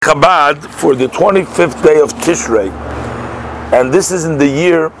Chabad for the 25th day of Tishrei, and this is in the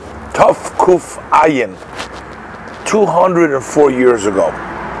year Tov Kuf Ayin, 204 years ago.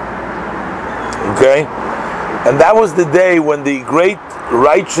 Okay? And that was the day when the great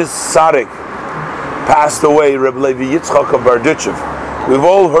righteous Tzaddik passed away, Reb Levi Yitzchak of Berditchev. We've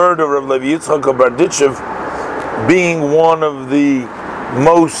all heard of Reb Levi Yitzchak of Berditchev being one of the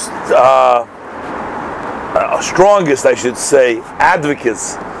most strongest, I should say,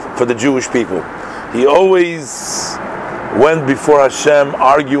 advocates for the Jewish people. He always went before Hashem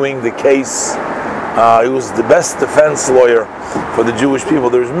arguing the case. He was the best defense lawyer for the Jewish people.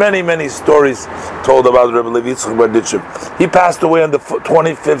 There's many stories told about Rebbe Levi Yitzchak Berditchev. He passed away on the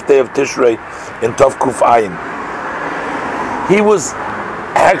 25th day of Tishrei in Tov Kuf Ayin. He was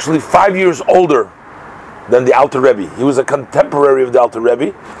actually 5 years older than the Alter Rebbe. He was a contemporary of the Alter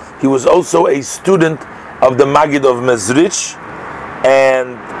Rebbe. He was also a student of the Maggid of Mezrich,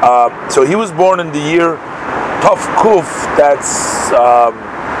 and so he was born in the year Tov Kuf. That's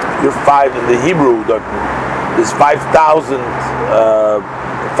year 5 in the Hebrew. That is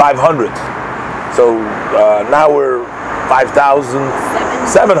 5,500. So now we're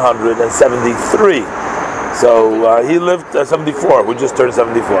 5,773. So he lived 74. We just turned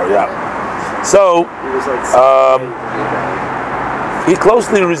 74. Yeah. So he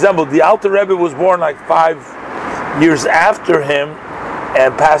closely resembled the Alter Rebbe. Was born like 5 years after him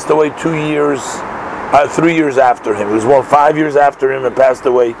and passed away 3 years after him. He was born 5 years after him and passed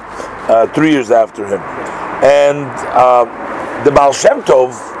away 3 years after him. And the Baal Shem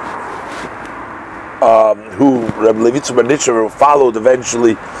Tov, who Reb Levi Yitzchak Berditchev followed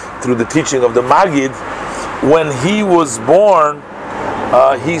eventually through the teaching of the Maggid, when he was born,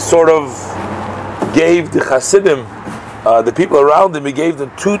 he sort of gave the Hasidim, the people around him, he gave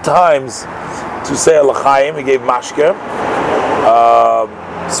them 2 times to say L'chaim. He gave mashke,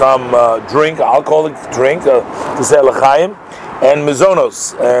 some drink, alcoholic drink, to say L'chaim, and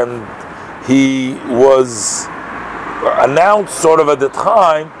mizonos. And he was announced sort of at the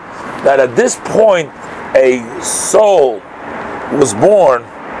time that at this point a soul was born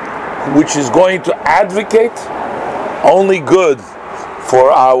which is going to advocate only good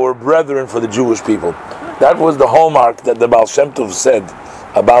for our brethren, for the Jewish people. That was the hallmark that the Baal Shem Tov said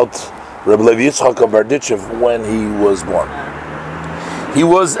about Reb Levi Yitzchak of Berditchev when he was born. He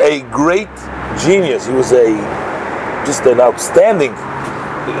was a great genius. He was just an outstanding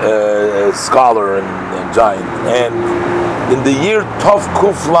scholar and giant. And in the year Tov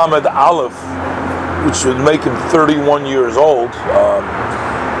Kuf Lamed Aleph, which would make him 31 years old,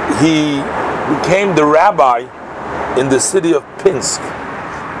 he became the rabbi in the city of Pinsk.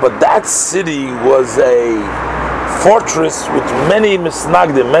 But that city was a fortress with many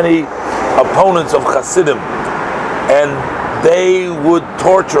misnagdim, many opponents of Hasidim, and they would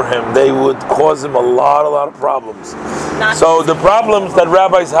torture him. They would cause him a lot of problems. So the problems that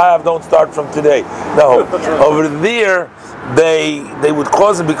rabbis have don't start from today. No, over there they would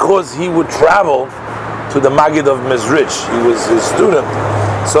cause him because he would travel to the Maggid of Mezrich. He was his student,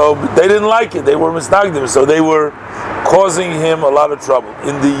 so they didn't like it. They were misnagdim, so they were causing him a lot of trouble.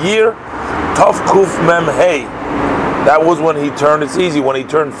 In the year Tov Kuf Mem Hey, that was when he turned, it's easy, when he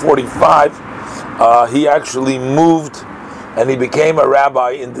turned 45, he actually moved and he became a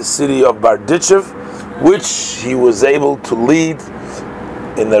rabbi in the city of Berditchev, which he was able to lead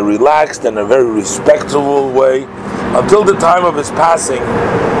in a relaxed and a very respectable way until the time of his passing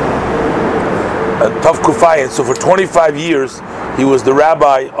at Tov Kuf Ayin. So for 25 years, he was the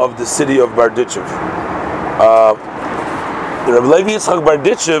rabbi of the city of Berditchev. Reb Levi Yitzchak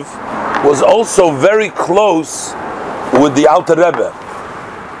Berditchev was also very close with the Alter Rebbe,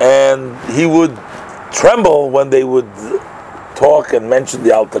 and he would tremble when they would talk and mention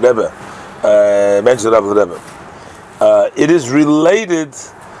the Alter Rebbe, it is related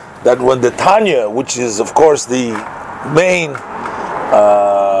that when the Tanya, which is of course the main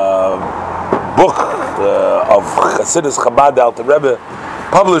book of Chassidus Chabad, the Alter Rebbe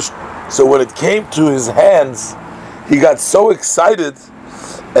published, so when it came to his hands, he got so excited,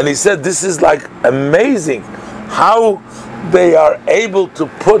 and he said, "This is like amazing how they are able to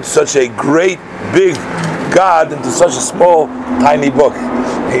put such a great big God into such a small tiny book."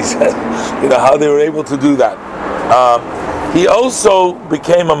 He said, how they were able to do that. He also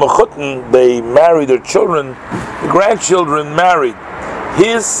became a mechutten. They married their children, the grandchildren married.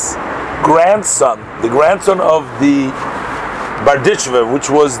 His grandson, the grandson of the Berditchev, which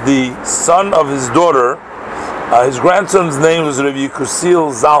was the son of his daughter, his grandson's name was Rabbi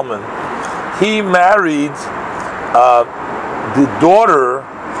Kusil Zalman. He married the daughter,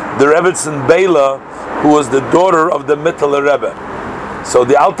 the Rebbetzin Bela, who was the daughter of the Mittler Rebbe. So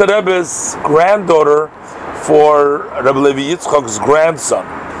the Alter Rebbe's granddaughter for Rabbi Levi Yitzchok's grandson,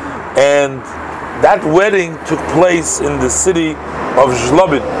 and that wedding took place in the city of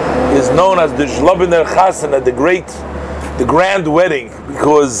Zlobin, is known as the Zlobiner Chasana, the grand wedding,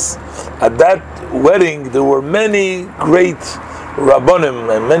 because at that wedding there were many great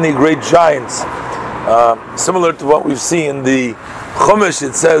Rabbonim and many great giants. Similar to what we've seen in the Chumash,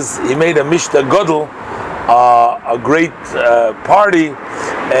 it says he made a Mishta Godel, a great party,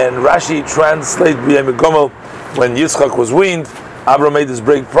 and Rashi translates B'yem Gomel, when Yitzchak was weaned, Abraham made this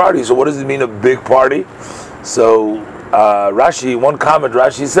big party. So what does it mean, a big party? So Rashi, one comment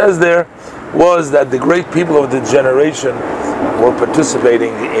Rashi says there was that the great people of the generation were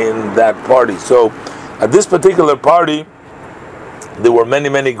participating in that party. So at this particular party, there were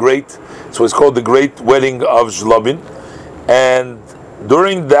many great, so it's called the Great Wedding of Zlobin. And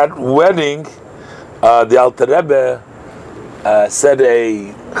during that wedding, the Alter Rebbe said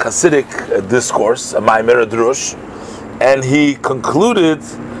a Hasidic discourse, a Maimer Drush, and he concluded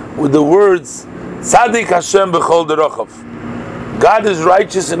with the words, Tzadik Hashem b'chol derochav. God is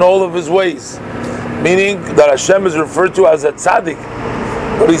righteous in all of his ways, meaning that Hashem is referred to as a tzaddik.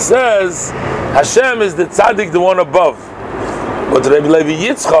 But he says Hashem is the tzaddik, the one above. But Rabbi Levi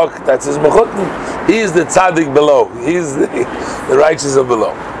Yitzchok, that's his mechutn, he is the tzaddik below. He is the righteous of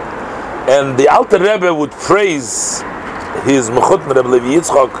below. And the Alter Rebbe would praise his mechutn, Rabbi Levi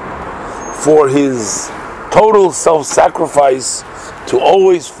Yitzchok, for his total self-sacrifice to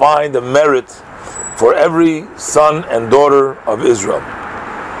always find a merit for every son and daughter of Israel.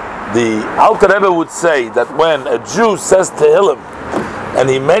 The Alter Rebbe would say that when a Jew says Tehillim and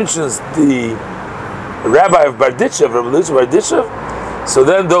he mentions the Rabbi of Berditchev, Rabbi Eliezer Berditchev, so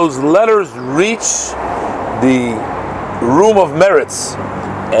then those letters reach the room of merits,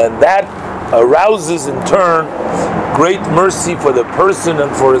 and that arouses in turn great mercy for the person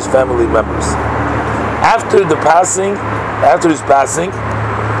and for his family members. After his passing,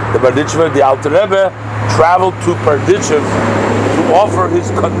 the Berditchever, the Alter Rebbe, traveled to Berditchev to offer his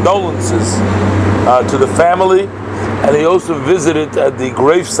condolences to the family, and he also visited at the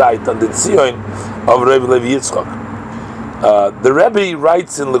gravesite on the Tzion of Rabbi Levi Yitzchok. The Rebbe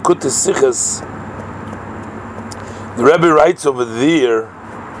writes in Likutei Sichos, the Rebbe writes over there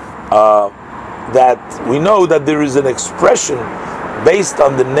that we know that there is an expression based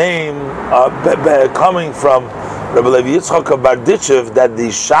on the name coming from Rabbi Levi Yitzchok of Berditchev, that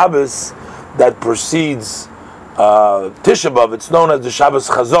the Shabbos that precedes Tisha B'Av, it's known as the Shabbos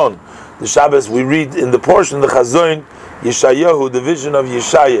Chazon. The Shabbos we read in the portion, the Chazon Yeshayahu, the vision of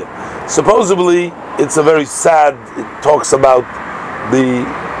Yeshaya. Supposedly, it's a very sad, it talks about the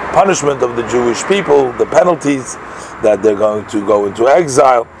punishment of the Jewish people, the penalties, that they're going to go into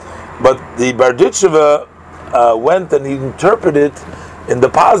exile. But the Berditchever went and he interpreted in the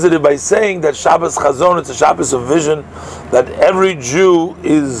positive by saying that Shabbos Chazon, it's a Shabbos of vision, that every Jew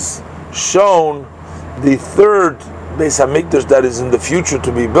is shown the third Beis HaMikdash that is in the future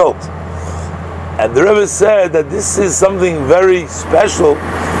to be built. And the Rebbe said that this is something very special,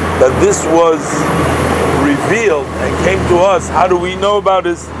 that this was revealed and came to us. How do we know about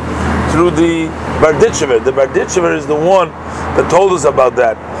this? Through the Berditchever. The Berditchever is the one that told us about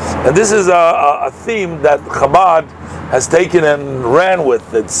that. And this is a theme that Chabad has taken and ran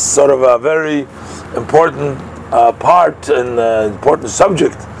with. It's sort of a very important part and important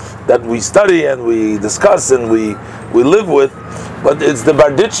subject that we study and we discuss and we live with. But it's the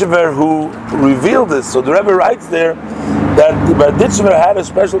Berditchever who revealed this. So the Rebbe writes there that the Berditchever had a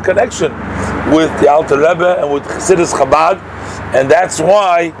special connection with the Alter Rebbe and with Chassidus Chabad, and that's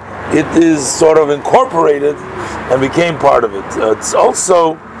why it is sort of incorporated and became part of it. It's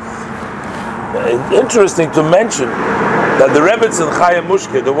also interesting to mention that the Rebbetzin Chaya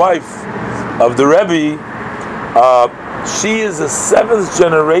Mushke, the wife of the Rebbe, she is a seventh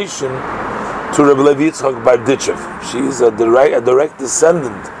generation to Rabbi Levi Yitzchok Berditchev. She is a direct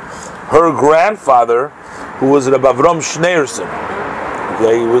descendant. Her grandfather, who was Rabbi Avram Schneerson,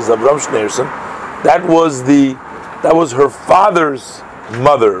 he was Avram Schneerson. That was her father's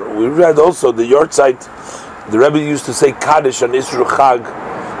mother. We read also the Yortzeit. The Rebbe used to say Kaddish on Isru Chag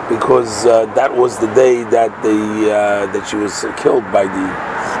because that was the day that that she was killed by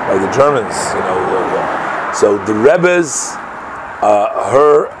the Germans. So the Rebbe's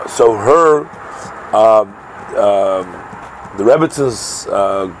the Rebbetz's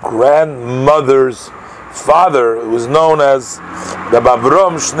grandmother's father was known as Rabbi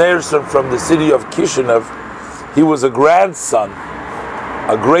Avram Schneerson from the city of Kishinev. He was a great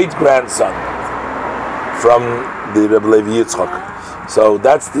grandson from the Rabbi Levi Yitzchok. So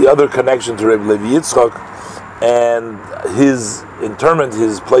that's the other connection to Rabbi Levi Yitzchok. and his interment,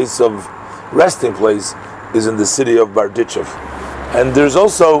 his place of resting place, is in the city of Bardichev. And there's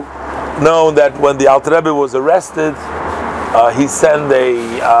also known that when the Alter Rebbe was arrested, he sent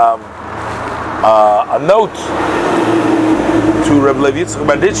a note to Reb Lev Yitzchak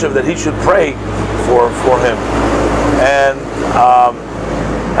Bardichev that he should pray for him. And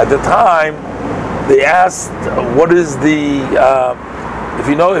at the time, they asked, "What is the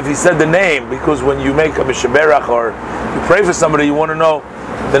if he said the name?" Because when you make a mishaberach or you pray for somebody, you want to know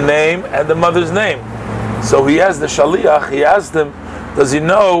the name and the mother's name. So he asked the shaliach. He asked him, "Does he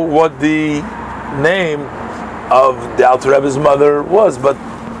know what the name of the Alter Rebbe's mother was?" But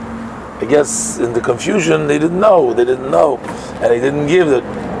I guess in the confusion, they didn't know. They didn't know, and he didn't give it.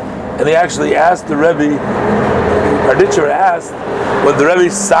 And he actually asked the Rebbe. Bardichever asked when the Rebbe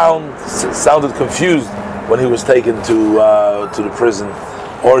sounded confused when he was taken to the prison,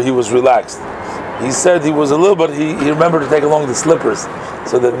 or he was relaxed. He said he was a little, but he remembered to take along the slippers,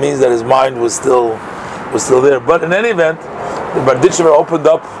 so that means that his mind was still there. But in any event, the Bardichever opened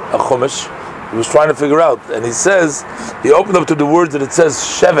up a chumash. He was trying to figure out, and he says he opened up to the words that it says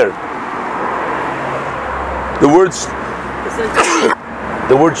shever. The word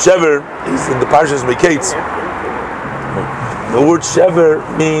shever is in the Parshas Miketz. The word shever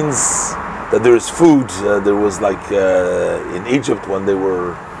means that there is food. There was like in Egypt when they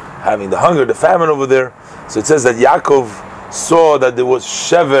were having the hunger, the famine over there. So it says that Yaakov saw that there was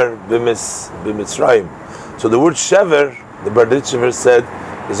shever b'Mitzrayim. So the word shever, the Bardichever said,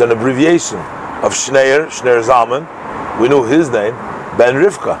 is an abbreviation of Shneir Zalman. We know his name, Ben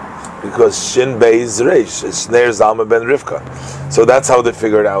Rivka, because Shin Beis Reish is Shneir Zalman Ben Rivka. So that's how they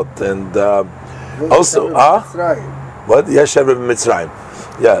figured out. And also, what? Yes, Shever b'Mitzrayim.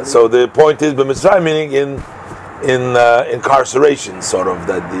 Yeah. So the point is b'Mitzrayim, meaning in incarceration, sort of,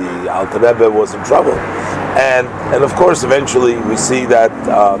 that the Alter Rebbe was in trouble, and of course eventually we see that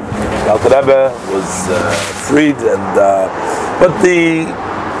the Alter Rebbe was freed, and but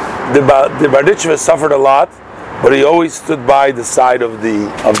the Bardichever suffered a lot, but he always stood by the side of the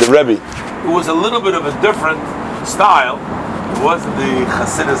Rebbe. It was a little bit of a different style. It wasn't the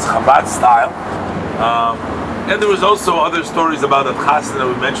Hasidus Chabad style. And there was also other stories about that chasna that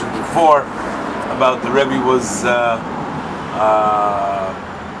we mentioned before, about the Rebbe was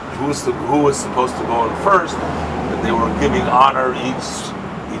who was supposed to go in first, and they were giving honor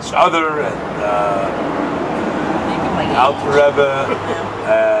each other, and Alter Rebbe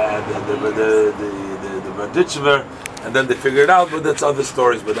and the Bardichever, and then they figured it out. But that's other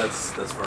stories. But that's for